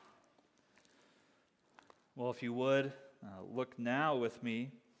Well, if you would, look now with me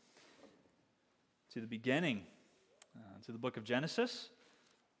to the beginning, to the book of Genesis.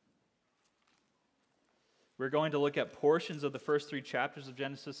 We're going to look at portions of the first 3 chapters of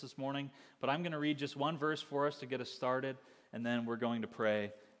Genesis this morning, but I'm going to read just one verse for us to get us started, and then we're going to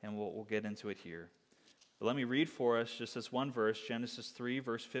pray, and we'll get into it here. But let me read for us just this one verse, Genesis 3,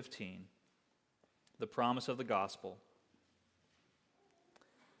 verse 15, the promise of the gospel.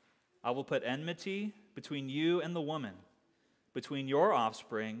 I will put enmity between you and the woman, between your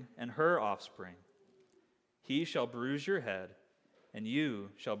offspring and her offspring. He shall bruise your head, and you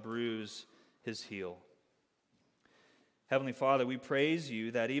shall bruise his heel. Heavenly Father, we praise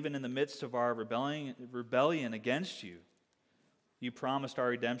you that even in the midst of our rebellion against you, you promised our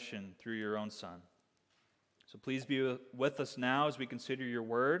redemption through your own Son. So please be with us now as we consider your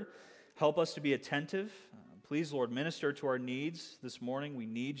word. Help us to be attentive. Please, Lord, minister to our needs this morning. We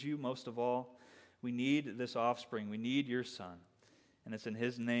need you most of all. We need this offspring. We need your Son. And it's in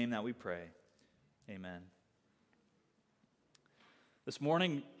his name that we pray. Amen. This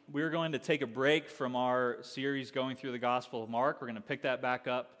morning, we're going to take a break from our series going through the Gospel of Mark. We're going to pick that back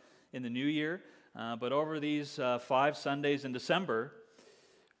up in the new year. But over these 5 Sundays in December,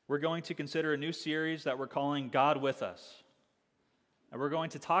 we're going to consider a new series that we're calling God With Us. And we're going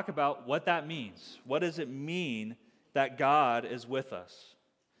to talk about what that means. What does it mean that God is with us?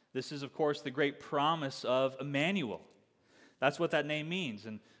 This is, of course, the great promise of Immanuel. That's what that name means.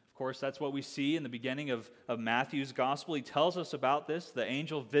 And, of course, that's what we see in the beginning of Matthew's gospel. He tells us about this. The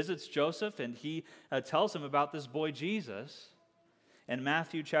angel visits Joseph, and he tells him about this boy Jesus. And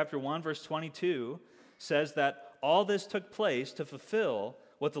Matthew chapter 1, verse 22 says that all this took place to fulfill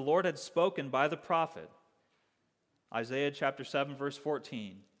what the Lord had spoken by the prophet. Isaiah chapter 7, verse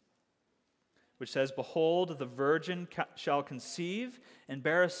 14, which says, "Behold, the virgin shall conceive and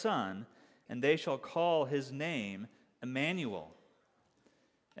bear a son, and they shall call his name Immanuel."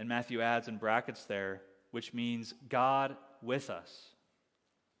 And Matthew adds in brackets there, which means God with us.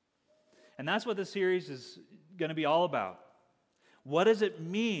 And that's what this series is going to be all about. What does it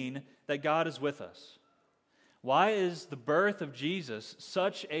mean that God is with us? Why is the birth of Jesus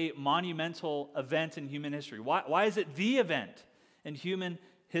such a monumental event in human history? Why is it the event in human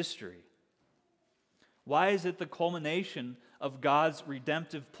history? Why is it the culmination of God's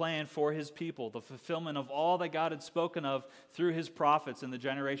redemptive plan for his people, the fulfillment of all that God had spoken of through his prophets in the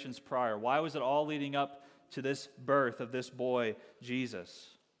generations prior? Why was it all leading up to this birth of this boy,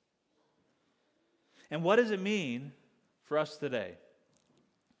 Jesus? And what does it mean for us today?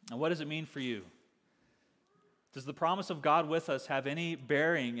 And what does it mean for you? Does the promise of God with us have any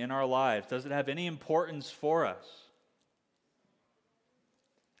bearing in our lives? Does it have any importance for us?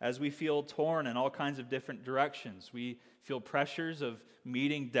 As we feel torn in all kinds of different directions, we feel pressures of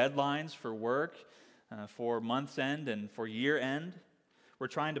meeting deadlines for work, for month's end and for year end. We're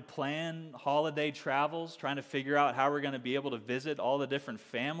trying to plan holiday travels, trying to figure out how we're going to be able to visit all the different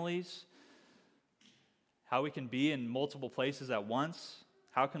families, how we can be in multiple places at once,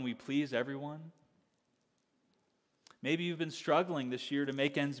 how can we please everyone? Maybe you've been struggling this year to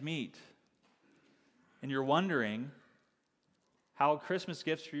make ends meet, and you're wondering how Christmas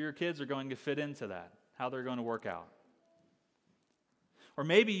gifts for your kids are going to fit into that, how they're going to work out. Or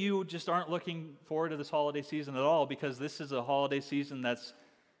maybe you just aren't looking forward to this holiday season at all because this is a holiday season that's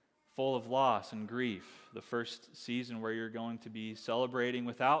full of loss and grief, the first season where you're going to be celebrating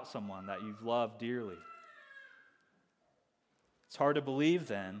without someone that you've loved dearly. It's hard to believe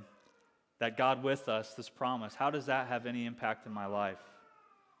then that God with us, this promise, how does that have any impact in my life?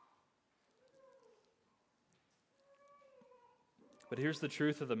 But here's the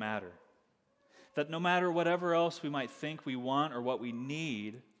truth of the matter, that no matter whatever else we might think we want or what we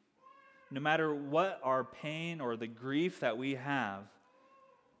need, no matter what our pain or the grief that we have,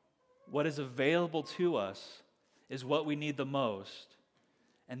 what is available to us is what we need the most,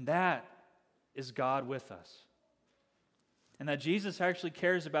 and that is God with us. And that Jesus actually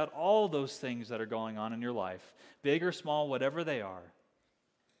cares about all those things that are going on in your life, big or small, whatever they are.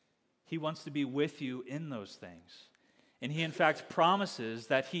 He wants to be with you in those things. And he, in fact, promises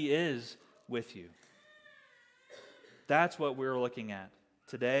that he is with you. That's what we're looking at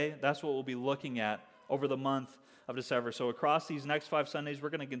today. That's what we'll be looking at over the month of December. So across these next 5 Sundays,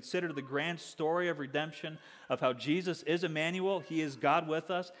 we're going to consider the grand story of redemption, of how Jesus is Immanuel, he is God with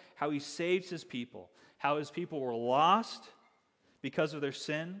us, how he saves his people, how his people were lost because of their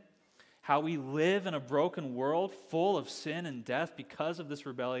sin, how we live in a broken world full of sin and death because of this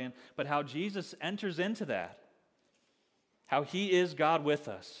rebellion, but how Jesus enters into that, how he is God with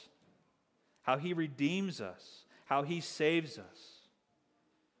us, how he redeems us, how he saves us.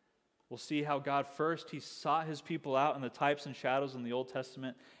 We'll see how God first, He sought His people out in the types and shadows in the Old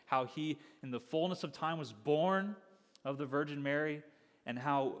Testament, how He, in the fullness of time, was born of the Virgin Mary, and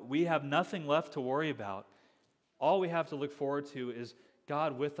how we have nothing left to worry about. All we have to look forward to is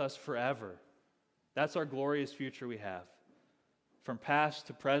God with us forever. That's our glorious future we have. From past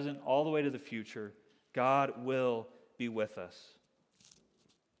to present, all the way to the future, God will be with us.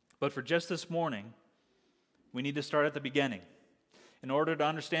 But for just this morning, we need to start at the beginning. In order to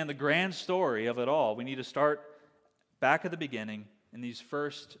understand the grand story of it all, we need to start back at the beginning in these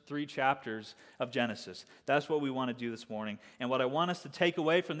first 3 chapters of Genesis. That's what we want to do this morning. And what I want us to take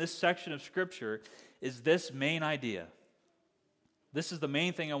away from this section of Scripture is this main idea. This is the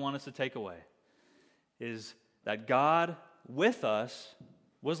main thing I want us to take away, is that God with us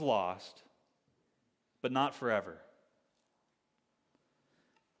was lost, but not forever.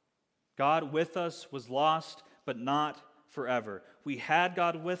 God with us was lost, but not forever. We had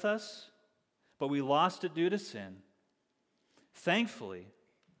God with us, but we lost it due to sin. Thankfully,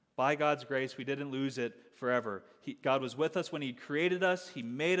 by God's grace, we didn't lose it forever. God was with us when He created us. He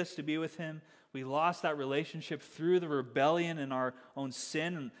made us to be with Him. We lost that relationship through the rebellion and our own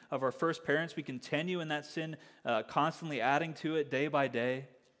sin of our first parents. We continue in that sin, constantly adding to it day by day.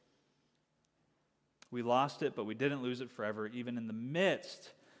 We lost it, but we didn't lose it forever. Even in the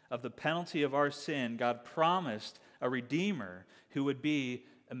midst of the penalty of our sin, God promised a Redeemer who would be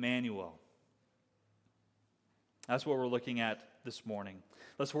Immanuel. That's what we're looking at this morning.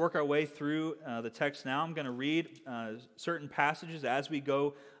 Let's work our way through the text now. I'm going to read certain passages as we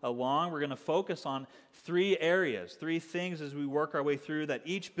go along. We're going to focus on 3 areas, 3 things as we work our way through that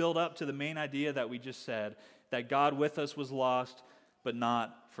each build up to the main idea that we just said, that God with us was lost, but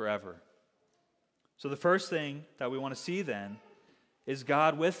not forever. So the first thing that we want to see then is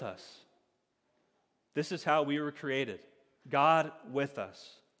God with us. This is how we were created. God with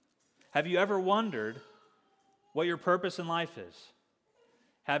us. Have you ever wondered what your purpose in life is?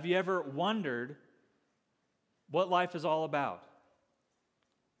 Have you ever wondered what life is all about?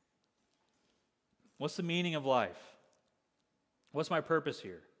 What's the meaning of life? What's my purpose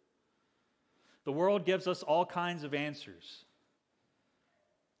here? The world gives us all kinds of answers.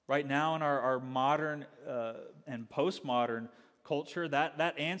 Right now in our modern and postmodern culture,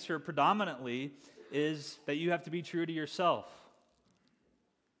 that answer predominantly is that you have to be true to yourself.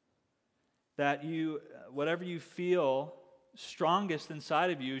 That whatever you feel strongest inside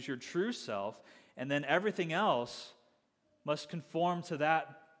of you is your true self, and then everything else must conform to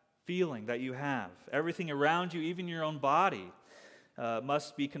that feeling that you have. Everything around you, even your own body,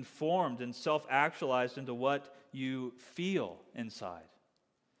 must be conformed and self-actualized into what you feel inside.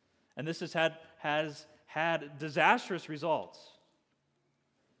 And this has had disastrous results,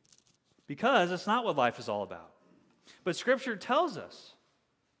 because it's not what life is all about. But Scripture tells us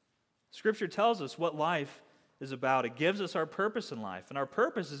what life is about. It gives us our purpose in life. And our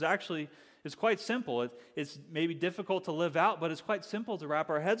purpose is quite simple. It's maybe difficult to live out, but it's quite simple to wrap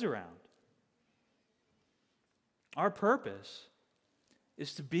our heads around. Our purpose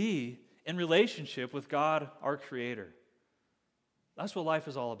is to be in relationship with God, our Creator. That's what life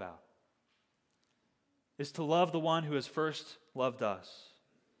is all about. Is to love the one who has first loved us.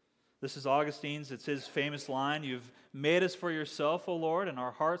 This is Augustine's, it's his famous line, "You've made us for yourself, O Lord, and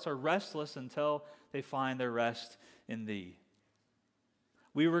our hearts are restless until they find their rest in Thee."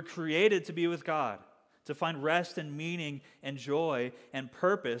 We were created to be with God, to find rest and meaning and joy and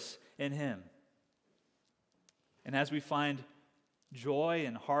purpose in Him. And as we find joy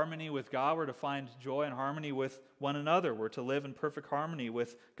and harmony with God, we're to find joy and harmony with one another. We're to live in perfect harmony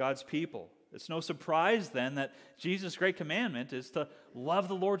with God's people. It's no surprise then that Jesus' great commandment is to love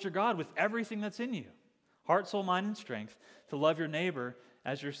the Lord your God with everything that's in you. Heart, soul, mind, and strength. To love your neighbor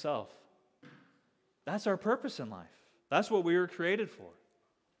as yourself. That's our purpose in life. That's what we were created for.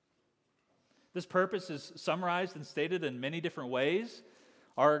 This purpose is summarized and stated in many different ways.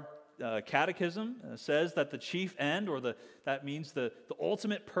 Our catechism says that the chief end, or that means the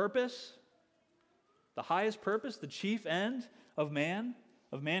ultimate purpose, the highest purpose, the chief end of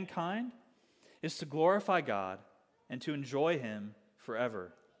mankind, is to glorify God and to enjoy Him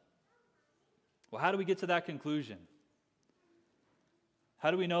forever. Well, how do we get to that conclusion? How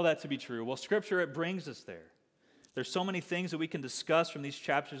do we know that to be true? Well, Scripture, it brings us there. There's so many things that we can discuss from these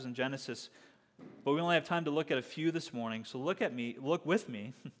chapters in Genesis, but we only have time to look at a few this morning. So look with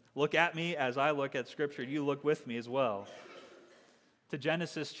me, look at me as I look at Scripture. You look with me as well. To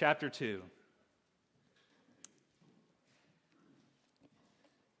Genesis chapter 2.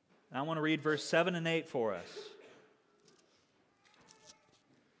 And I want to read verse 7 and 8 for us.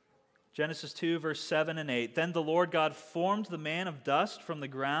 Genesis 2, verse 7 and 8. "Then the Lord God formed the man of dust from the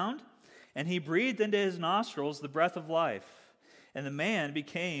ground And he breathed into his nostrils the breath of life, and the man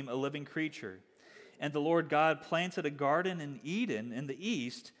became a living creature. And the Lord God planted a garden in Eden in the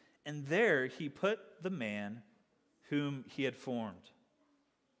east, and there he put the man whom he had formed.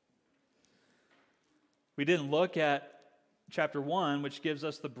 We didn't look at chapter 1, which gives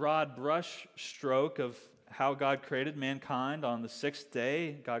us the broad brush stroke of how God created mankind on the sixth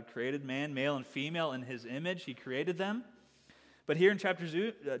day. God created man, male and female, in his image. He created them. But here in chapter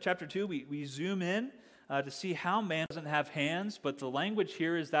 2, we zoom in to see how man doesn't have hands, but the language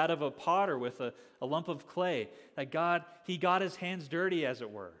here is that of a potter with a lump of clay. That he got his hands dirty, as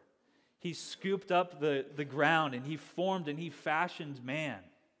it were. He scooped up the ground, and he formed and he fashioned man.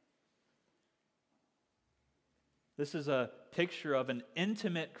 This is a picture of an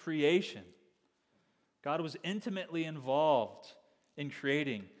intimate creation. God was intimately involved in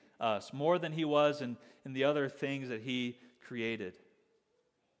creating us, more than he was in the other things that he created.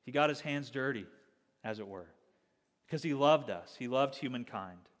 He got his hands dirty, as it were, because he loved us. He loved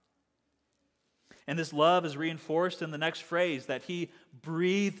humankind. And this love is reinforced in the next phrase, that he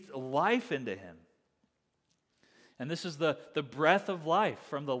breathed life into him. And this is the breath of life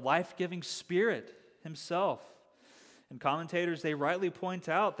from the life-giving Spirit himself. And commentators, they rightly point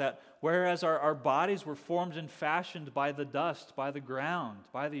out that whereas our bodies were formed and fashioned by the dust, by the ground,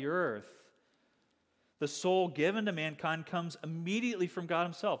 by the earth, the soul given to mankind comes immediately from God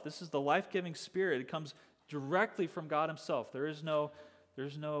himself. This is the life-giving Spirit. It comes directly from God himself. There's no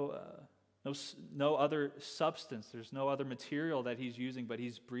other substance. There's no other material that he's using, but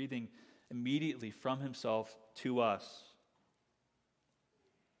he's breathing immediately from himself to us.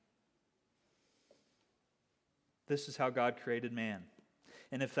 This is how God created man.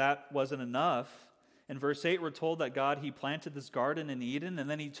 And if that wasn't enough, in verse 8 we're told that God, he planted this garden in Eden, and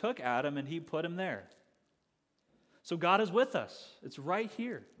then he took Adam and he put him there. So God is with us. It's right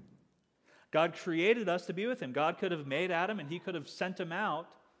here. God created us to be with him. God could have made Adam and he could have sent him out.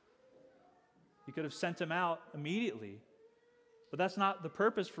 He could have sent him out immediately. But that's not the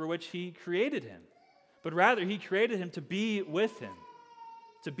purpose for which he created him. But rather, he created him to be with him,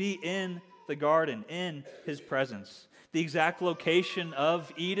 to be in the garden, in his presence. The exact location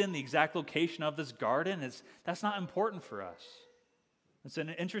of Eden, the exact location of this garden, that's not important for us. It's an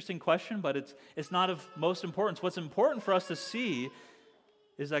interesting question, but it's not of most importance. What's important for us to see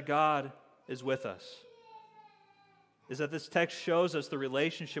is that God is with us. Is that this text shows us the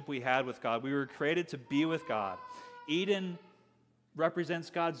relationship we had with God. We were created to be with God. Eden represents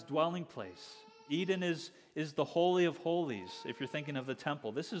God's dwelling place. Eden is the Holy of Holies, if you're thinking of the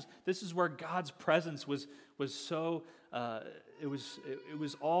temple. This is where God's presence was so, it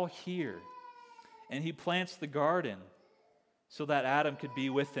was all here. And he plants the garden so that Adam could be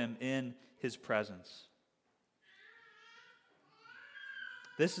with him in his presence.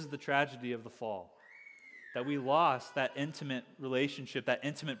 This is the tragedy of the fall, that we lost that intimate relationship, that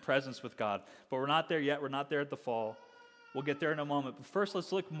intimate presence with God. But we're not there yet. We're not there at the fall. We'll get there in a moment. But first,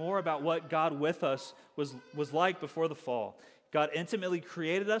 let's look more about what God with us was like before the fall. God intimately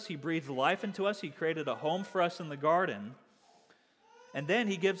created us. He breathed life into us. He created a home for us in the garden. And then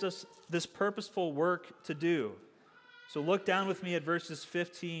he gives us this purposeful work to do. So look down with me at verses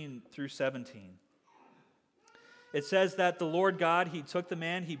 15 through 17. It says that the Lord God, he took the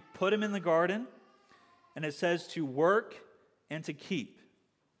man, he put him in the garden, and it says to work and to keep.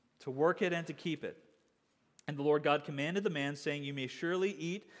 To work it and to keep it. And the Lord God commanded the man, saying, you may surely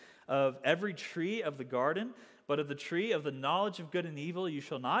eat of every tree of the garden, but of the tree of the knowledge of good and evil you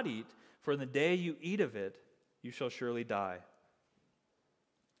shall not eat, for in the day you eat of it, you shall surely die.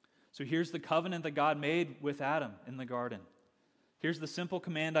 So here's the covenant that God made with Adam in the garden. Here's the simple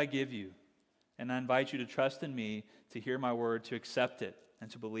command I give you, and I invite you to trust in me, to hear my word, to accept it, and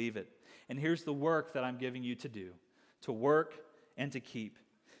to believe it. And here's the work that I'm giving you to do, to work and to keep.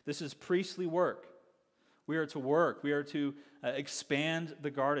 This is priestly work. We are to work. We are to expand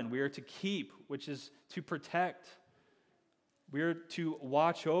the garden. We are to keep, which is to protect. We are to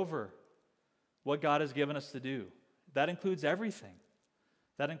watch over what God has given us to do. That includes everything.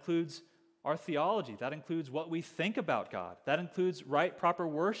 That includes our theology. That includes what we think about God. That includes right, proper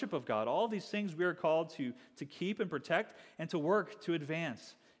worship of God. All these things we are called to keep and protect and to work to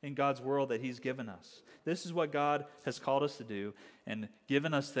advance in God's world that he's given us. This is what God has called us to do and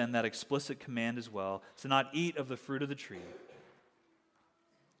given us then that explicit command as well, to not eat of the fruit of the tree.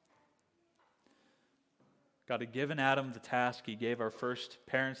 God had given Adam the task. He gave our first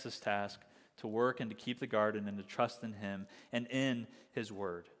parents this task to work and to keep the garden and to trust in him and in his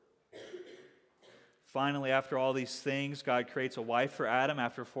word. Finally, after all these things, God creates a wife for Adam.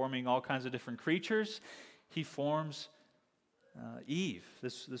 After forming all kinds of different creatures, he forms Eve,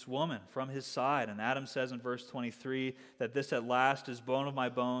 this woman, from his side. And Adam says in verse 23 that this at last is bone of my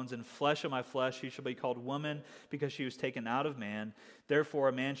bones and flesh of my flesh. She shall be called woman because she was taken out of man. Therefore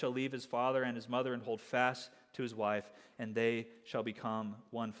a man shall leave his father and his mother and hold fast to his wife, and they shall become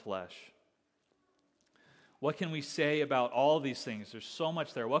one flesh. What can we say about all of these things? There's so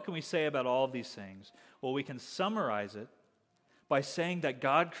much there. What can we say about all of these things? Well, we can summarize it by saying that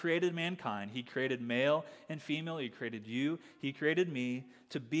God created mankind. He created male and female. He created you. He created me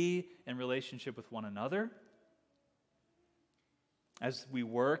to be in relationship with one another. As we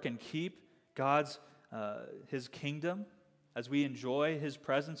work and keep God's, His kingdom, as we enjoy His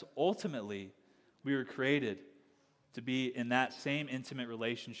presence, ultimately, we were created to be in that same intimate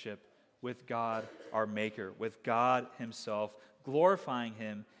relationship with God, our Maker, with God Himself, glorifying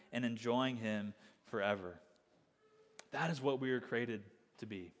Him and enjoying Him forever. That is what we were created to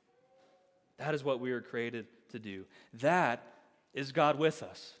be. That is what we were created to do. That is God with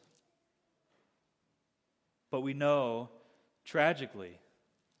us. But we know, tragically,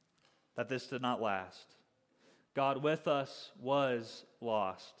 that this did not last. God with us was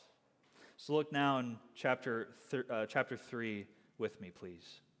lost. So look now in chapter 3 with me,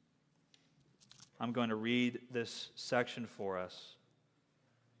 please. I'm going to read this section for us.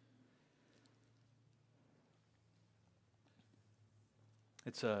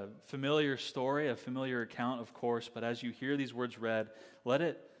 It's a familiar story, a familiar account, of course, but as you hear these words read, let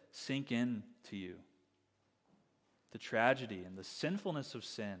it sink in to you. The tragedy and the sinfulness of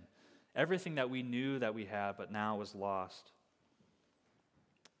sin, everything that we knew that we had, but now was lost.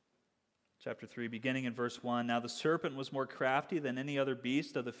 Chapter 3, beginning in verse 1, Now the serpent was more crafty than any other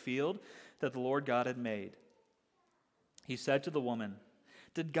beast of the field that the Lord God had made. He said to the woman,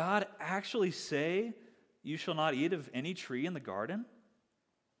 Did God actually say, You shall not eat of any tree in the garden?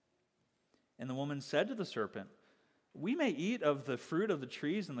 And the woman said to the serpent, We may eat of the fruit of the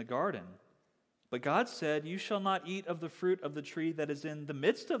trees in the garden, but God said, You shall not eat of the fruit of the tree that is in the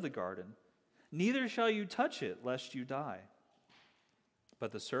midst of the garden, neither shall you touch it, lest you die.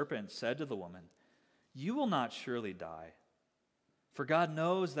 But the serpent said to the woman, You will not surely die, for God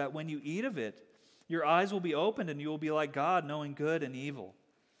knows that when you eat of it, your eyes will be opened, and you will be like God, knowing good and evil.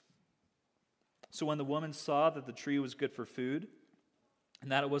 So when the woman saw that the tree was good for food,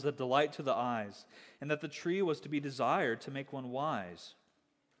 and that it was a delight to the eyes, and that the tree was to be desired to make one wise,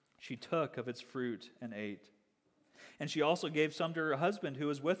 she took of its fruit and ate. And she also gave some to her husband who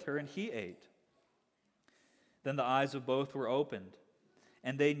was with her, and he ate. Then the eyes of both were opened,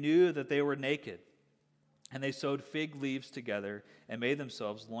 and they knew that they were naked. And they sewed fig leaves together and made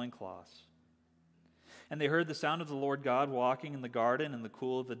themselves loincloths. And they heard the sound of the Lord God walking in the garden in the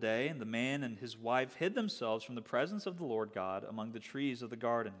cool of the day, and the man and his wife hid themselves from the presence of the Lord God among the trees of the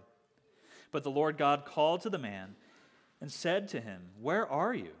garden. But the Lord God called to the man and said to him, Where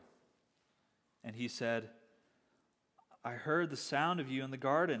are you? And he said, I heard the sound of you in the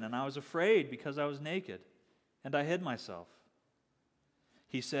garden, and I was afraid because I was naked, and I hid myself.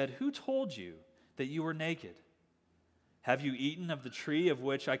 He said, Who told you that you were naked? Have you eaten of the tree of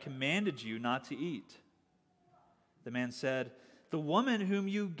which I commanded you not to eat? The man said, The woman whom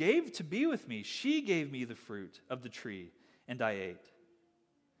you gave to be with me, she gave me the fruit of the tree, and I ate.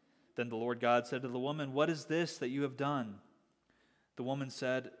 Then the Lord God said to the woman, What is this that you have done? The woman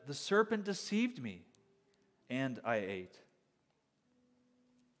said, The serpent deceived me, and I ate.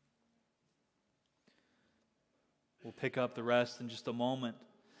 We'll pick up the rest in just a moment.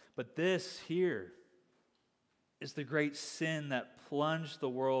 But this here is the great sin that plunged the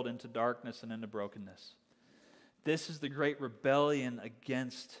world into darkness and into brokenness. This is the great rebellion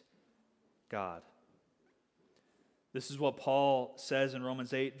against God. This is what Paul says in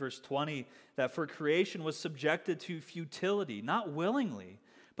Romans 8, verse 20, that for creation was subjected to futility, not willingly,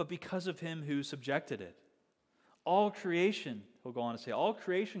 but because of him who subjected it. All creation, he'll go on to say, all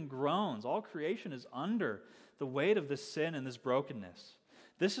creation groans, all creation is under the weight of this sin and this brokenness.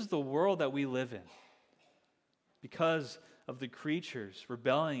 This is the world that we live in because of the creatures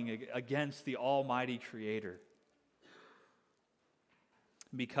rebelling against the Almighty Creator.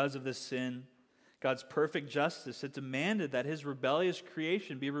 Because of this sin, God's perfect justice had demanded that his rebellious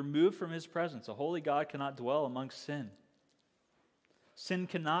creation be removed from his presence. A holy God cannot dwell amongst sin. Sin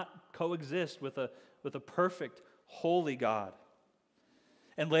cannot coexist with a perfect, holy God.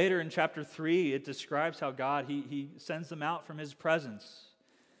 And later in chapter 3, it describes how God, he sends them out from his presence.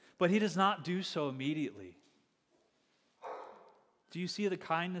 But he does not do so immediately. Do you see the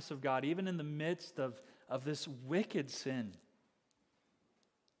kindness of God, even in the midst of this wicked sin?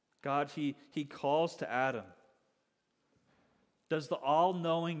 God, he calls to Adam. Does the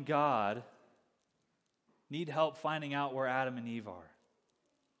all-knowing God need help finding out where Adam and Eve are?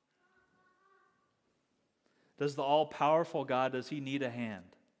 Does the all-powerful God, does he need a hand?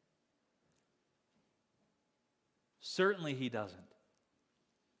 Certainly he doesn't.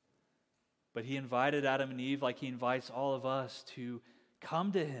 But he invited Adam and Eve like he invites all of us to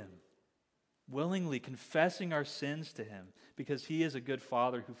come to him, willingly confessing our sins to him, because he is a good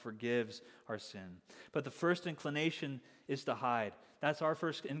father who forgives our sin. But the first inclination is to hide. That's our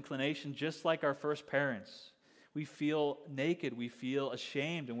first inclination, just like our first parents. We feel naked, we feel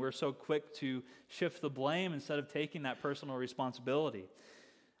ashamed, and we're so quick to shift the blame instead of taking that personal responsibility.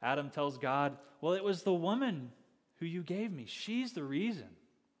 Adam tells God, well, it was the woman who you gave me. She's the reason.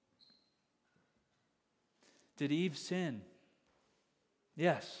 Did Eve sin?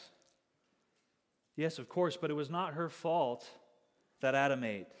 Yes. Yes, of course, but it was not her fault that Adam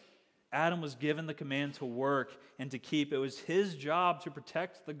ate. Adam was given the command to work and to keep. It was his job to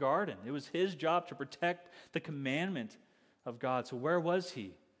protect the garden. It was his job to protect the commandment of God. So where was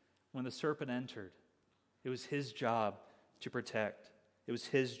he when the serpent entered? It was his job to protect. It was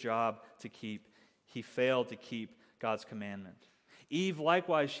his job to keep. He failed to keep God's commandment. Eve,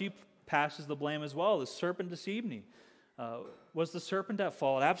 likewise, she passes the blame as well. The serpent deceived me. Was the serpent at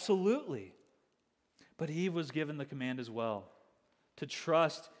fault? Absolutely. But Eve was given the command as well, to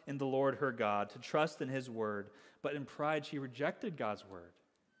trust in the Lord her God, to trust in his word. But in pride, she rejected God's word.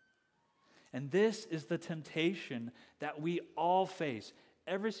 And this is the temptation that we all face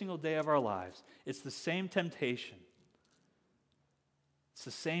every single day of our lives. It's the same temptation. It's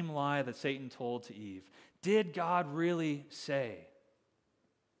the same lie that Satan told to Eve. Did God really say?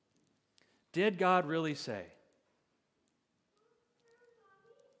 Did God really say?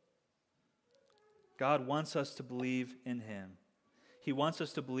 God wants us to believe in him. He wants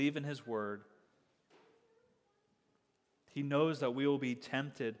us to believe in his word. He knows that we will be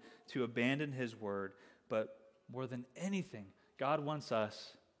tempted to abandon his word, but more than anything, God wants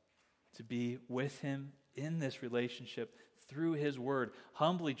us to be with him in this relationship through his word,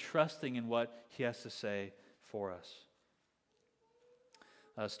 humbly trusting in what he has to say for us.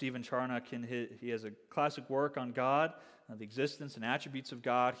 Stephen Charnock, he has a classic work on God, the existence and attributes of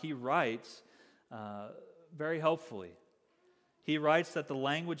God. He writes very helpfully. He writes that the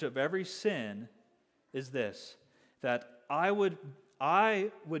language of every sin is this, that I would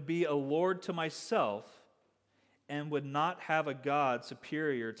be a Lord to myself and would not have a God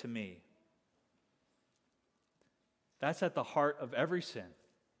superior to me. That's at the heart of every sin,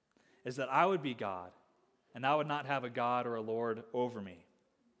 is that I would be God and I would not have a God or a Lord over me.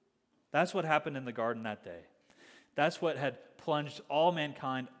 That's what happened in the garden that day. That's what had plunged all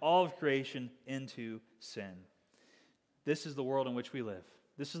mankind, all of creation, into sin. This is the world in which we live.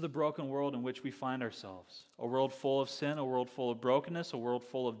 This is the broken world in which we find ourselves. A world full of sin, a world full of brokenness, a world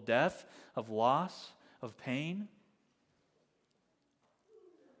full of death, of loss, of pain.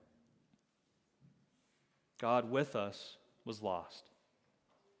 God with us was lost.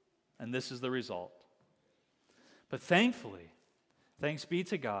 And this is the result. But thankfully, thanks be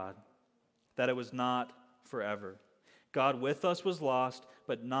to God, that it was not forever. God with us was lost,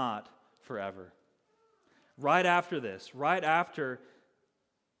 but not forever. Right after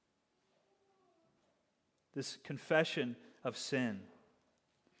this confession of sin,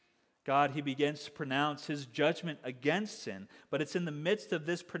 God, he begins to pronounce his judgment against sin. But it's in the midst of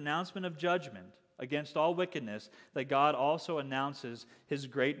this pronouncement of judgment against all wickedness that God also announces his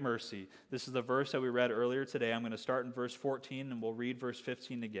great mercy. This is the verse that we read earlier today. I'm going to start in verse 14 and we'll read verse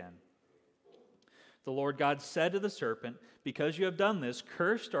 15 again. The Lord God said to the serpent, because you have done this,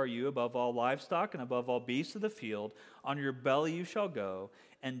 cursed are you above all livestock and above all beasts of the field. On your belly you shall go,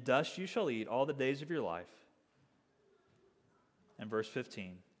 and dust you shall eat all the days of your life. And verse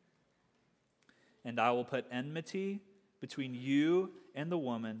 15. And I will put enmity between you and the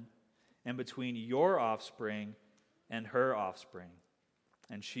woman, and between your offspring and her offspring.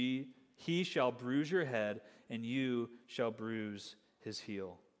 And he shall bruise your head, and you shall bruise his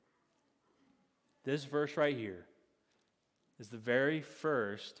heel. This verse right here is the very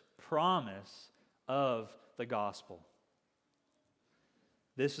first promise of the gospel.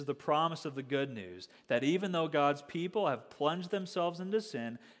 This is the promise of the good news, that even though God's people have plunged themselves into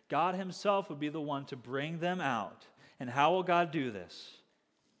sin, God himself would be the one to bring them out. And how will God do this?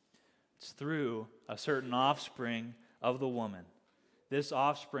 It's through a certain offspring of the woman. This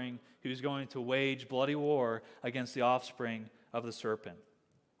offspring who's going to wage bloody war against the offspring of the serpent.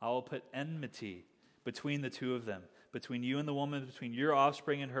 I will put enmity between the two of them, between you and the woman, between your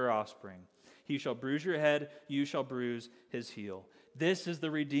offspring and her offspring. He shall bruise your head, you shall bruise his heel. This is the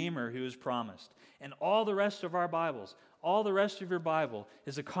Redeemer who is promised. And all the rest of our Bibles, all the rest of your Bible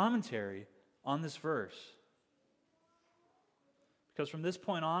is a commentary on this verse. Because from this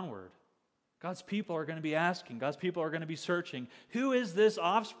point onward, God's people are going to be asking, God's people are going to be searching, who is this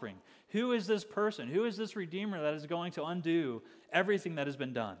offspring? Who is this person? Who is this Redeemer that is going to undo everything that has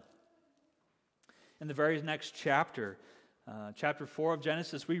been done? In the very next chapter, chapter 4 of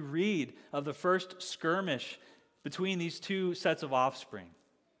Genesis, we read of the first skirmish between these two sets of offspring.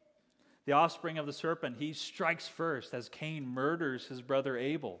 The offspring of the serpent, he strikes first as Cain murders his brother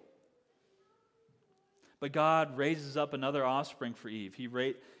Abel. But God raises up another offspring for Eve. He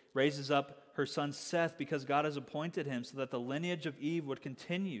raises up her son Seth because God has appointed him so that the lineage of Eve would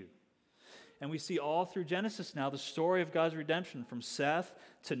continue. And we see all through Genesis now the story of God's redemption from Seth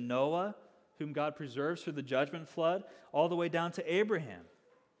to Noah, whom God preserves through the judgment flood, all the way down to Abraham.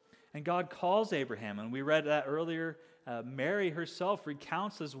 And God calls Abraham, and we read that earlier. Mary herself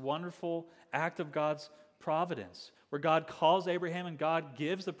recounts this wonderful act of God's providence, where God calls Abraham and God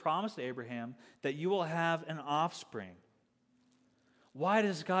gives the promise to Abraham that you will have an offspring. Why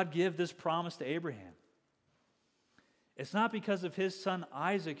does God give this promise to Abraham? It's not because of his son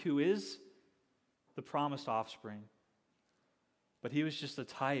Isaac, who is the promised offspring, but he was just a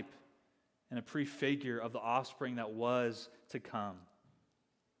type and a prefigure of the offspring that was to come.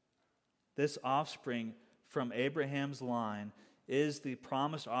 This offspring from Abraham's line is the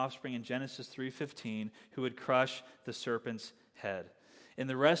promised offspring in Genesis 3:15 who would crush the serpent's head. In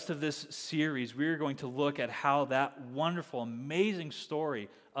the rest of this series, we are going to look at how that wonderful, amazing story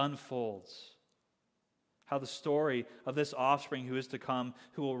unfolds. How the story of this offspring who is to come,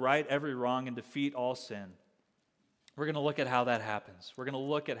 who will right every wrong and defeat all sin. We're going to look at how that happens. We're going to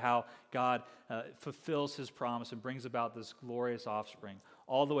look at how God fulfills his promise and brings about this glorious offspring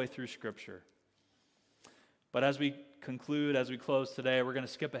all the way through Scripture. But as we conclude, as we close today, we're going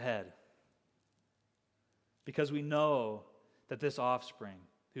to skip ahead. Because we know that this offspring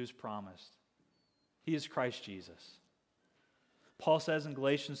who's promised, he is Christ Jesus. Paul says in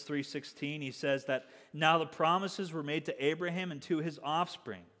Galatians 3:16, he says that now the promises were made to Abraham and to his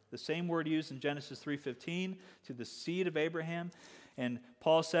offspring. The same word used in Genesis 3:15, to the seed of Abraham. And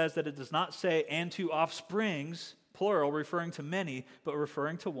Paul says that it does not say, and to offsprings, plural, referring to many, but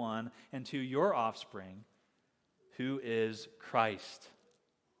referring to one, and to your offspring, who is Christ.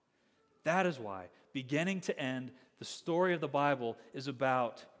 That is why, beginning to end, the story of the Bible is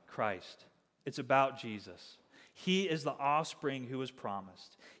about Christ. It's about Jesus. He is the offspring who was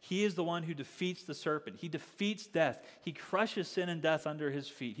promised. He is the one who defeats the serpent. He defeats death. He crushes sin and death under his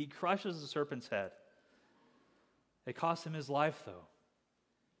feet. He crushes the serpent's head. It cost him his life, though.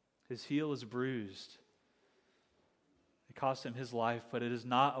 His heel is bruised. It cost him his life, but it is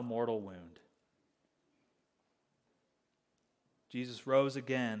not a mortal wound. Jesus rose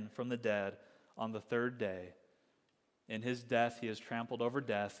again from the dead on the third day. In his death, he has trampled over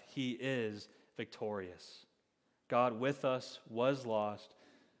death. He is victorious. God with us was lost,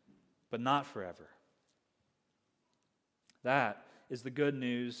 but not forever. That is the good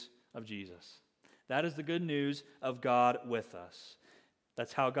news of Jesus. That is the good news of God with us.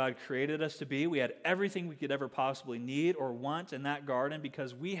 That's how God created us to be. We had everything we could ever possibly need or want in that garden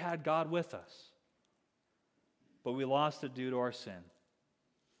because we had God with us. But we lost it due to our sin.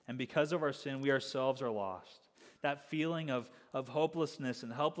 And because of our sin, we ourselves are lost. That feeling of hopelessness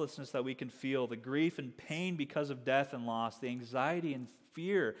and helplessness that we can feel, the grief and pain because of death and loss, the anxiety and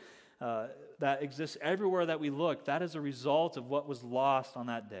fear that exists everywhere that we look, that is a result of what was lost on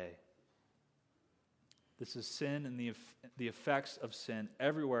that day. This is sin and the effects of sin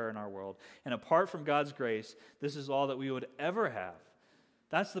everywhere in our world. And apart from God's grace, this is all that we would ever have.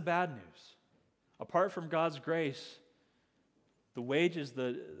 That's the bad news. Apart from God's grace, the wages,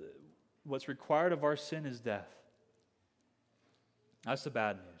 what's required of our sin is death. That's the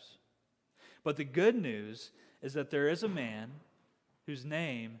bad news. But the good news is that there is a man whose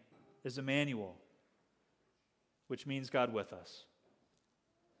name is Immanuel, which means God with us.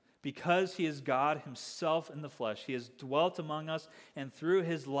 Because he is God himself in the flesh, he has dwelt among us, and through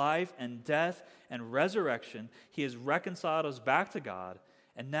his life and death and resurrection, he has reconciled us back to God.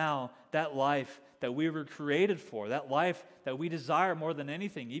 And now that life that we were created for, that life that we desire more than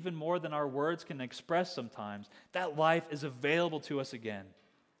anything, even more than our words can express sometimes, that life is available to us again.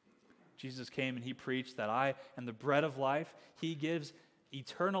 Jesus came and he preached that I am the bread of life. He gives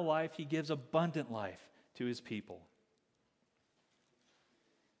eternal life. He gives abundant life to his people.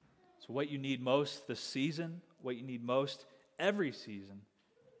 So what you need most this season, what you need most every season,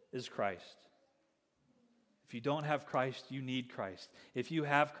 is Christ. If you don't have Christ, you need Christ. If you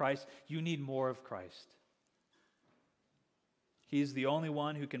have Christ, you need more of Christ. He is the only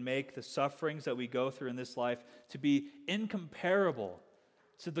one who can make the sufferings that we go through in this life to be incomparable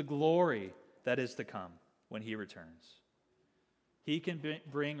to the glory that is to come when he returns. He can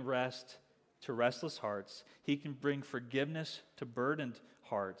bring rest to restless hearts. He can bring forgiveness to burdened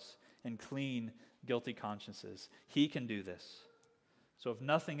hearts and clean, guilty consciences. He can do this. So if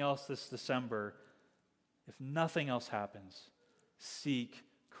nothing else this December, if nothing else happens, seek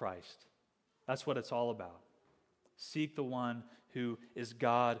Christ. That's what it's all about. Seek the one who is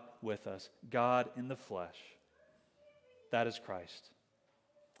God with us, God in the flesh. That is Christ.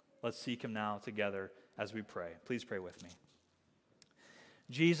 Let's seek him now together as we pray. Please pray with me.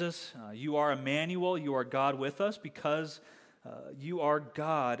 Jesus, you are Immanuel, you are God with us because you are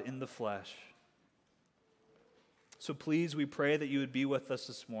God in the flesh. So please, we pray that you would be with us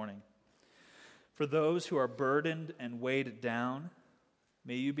this morning. For those who are burdened and weighed down,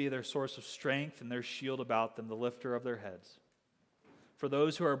 may you be their source of strength and their shield about them, the lifter of their heads. For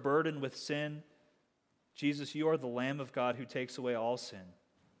those who are burdened with sin, Jesus, you are the Lamb of God who takes away all sin.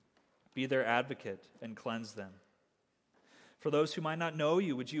 Be their advocate and cleanse them. For those who might not know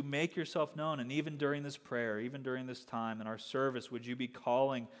you, would you make yourself known? And even during this prayer, even during this time in our service, would you be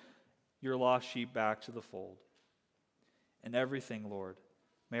calling your lost sheep back to the fold? And everything, Lord,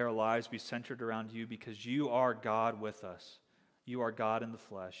 may our lives be centered around you because you are God with us. You are God in the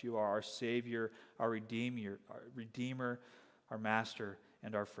flesh. You are our Savior, our Redeemer, our Master,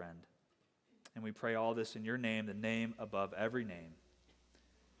 and our friend. And we pray all this in your name, the name above every name.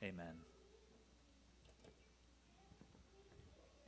 Amen.